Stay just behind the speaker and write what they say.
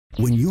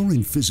When you're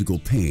in physical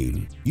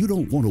pain, you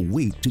don't want to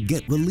wait to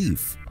get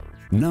relief.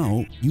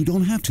 Now you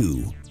don't have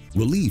to.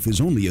 Relief is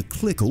only a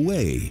click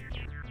away.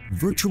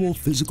 Virtual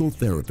Physical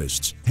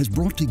Therapists has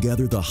brought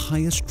together the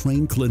highest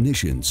trained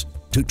clinicians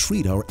to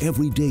treat our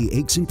everyday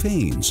aches and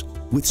pains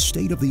with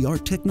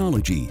state-of-the-art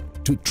technology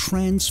to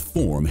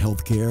transform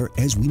healthcare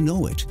as we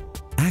know it.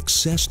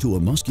 Access to a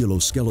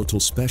musculoskeletal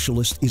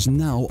specialist is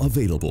now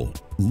available,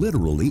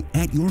 literally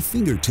at your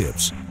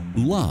fingertips,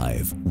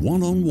 live,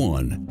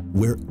 one-on-one,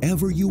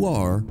 wherever you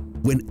are,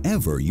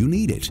 whenever you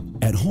need it,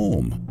 at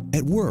home,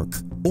 at work,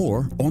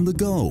 or on the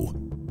go.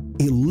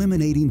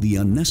 Eliminating the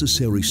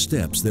unnecessary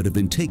steps that have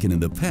been taken in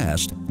the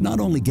past not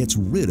only gets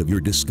rid of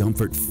your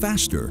discomfort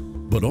faster,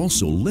 but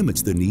also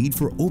limits the need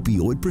for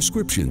opioid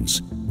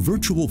prescriptions.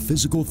 Virtual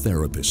Physical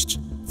Therapists,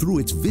 through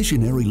its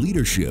visionary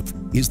leadership,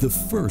 is the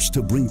first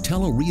to bring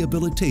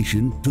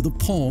telerehabilitation to the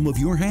palm of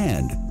your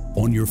hand,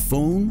 on your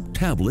phone,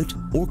 tablet,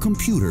 or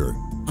computer.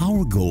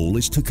 Our goal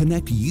is to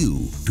connect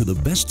you to the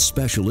best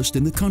specialist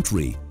in the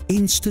country,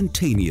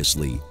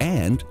 instantaneously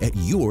and at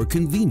your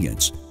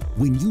convenience.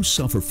 When you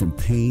suffer from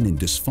pain and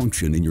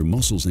dysfunction in your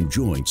muscles and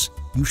joints,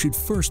 you should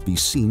first be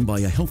seen by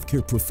a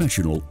healthcare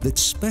professional that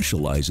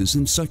specializes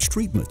in such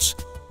treatments.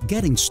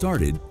 Getting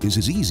started is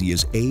as easy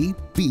as A,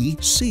 B,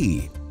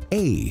 C.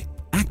 A.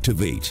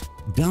 Activate.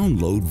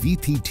 Download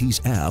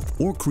VPT's app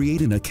or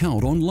create an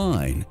account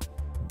online.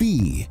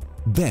 B.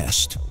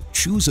 Best.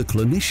 Choose a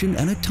clinician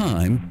and a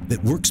time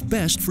that works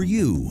best for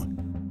you.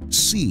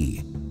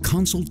 C.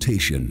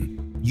 Consultation.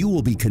 You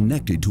will be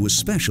connected to a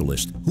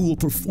specialist who will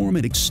perform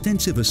an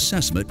extensive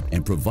assessment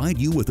and provide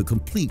you with a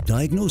complete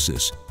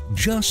diagnosis,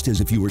 just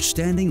as if you were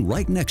standing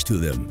right next to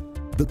them.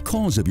 The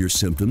cause of your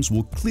symptoms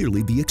will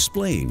clearly be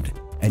explained,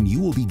 and you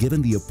will be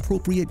given the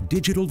appropriate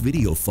digital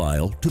video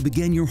file to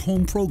begin your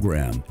home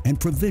program and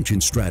prevention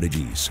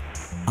strategies.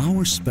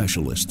 Our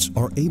specialists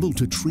are able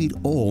to treat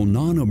all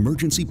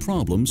non-emergency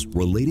problems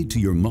related to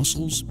your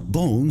muscles,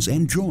 bones,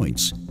 and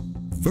joints.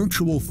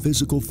 Virtual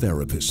Physical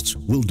Therapists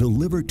will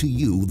deliver to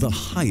you the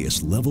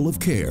highest level of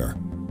care.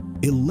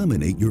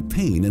 Eliminate your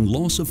pain and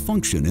loss of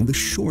function in the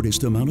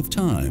shortest amount of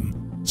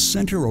time.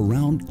 Center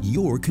around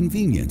your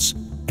convenience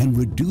and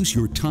reduce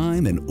your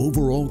time and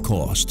overall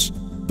costs.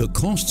 The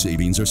cost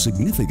savings are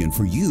significant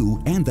for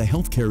you and the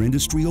healthcare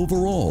industry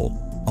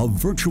overall. A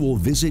virtual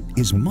visit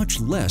is much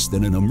less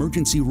than an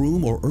emergency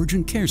room or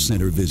urgent care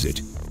center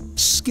visit.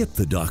 Skip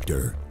the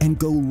doctor and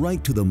go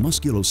right to the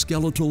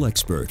musculoskeletal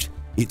expert.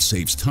 It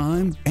saves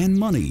time and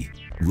money.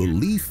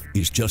 Relief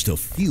is just a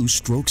few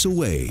strokes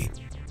away.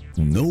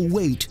 No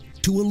wait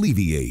to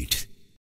alleviate.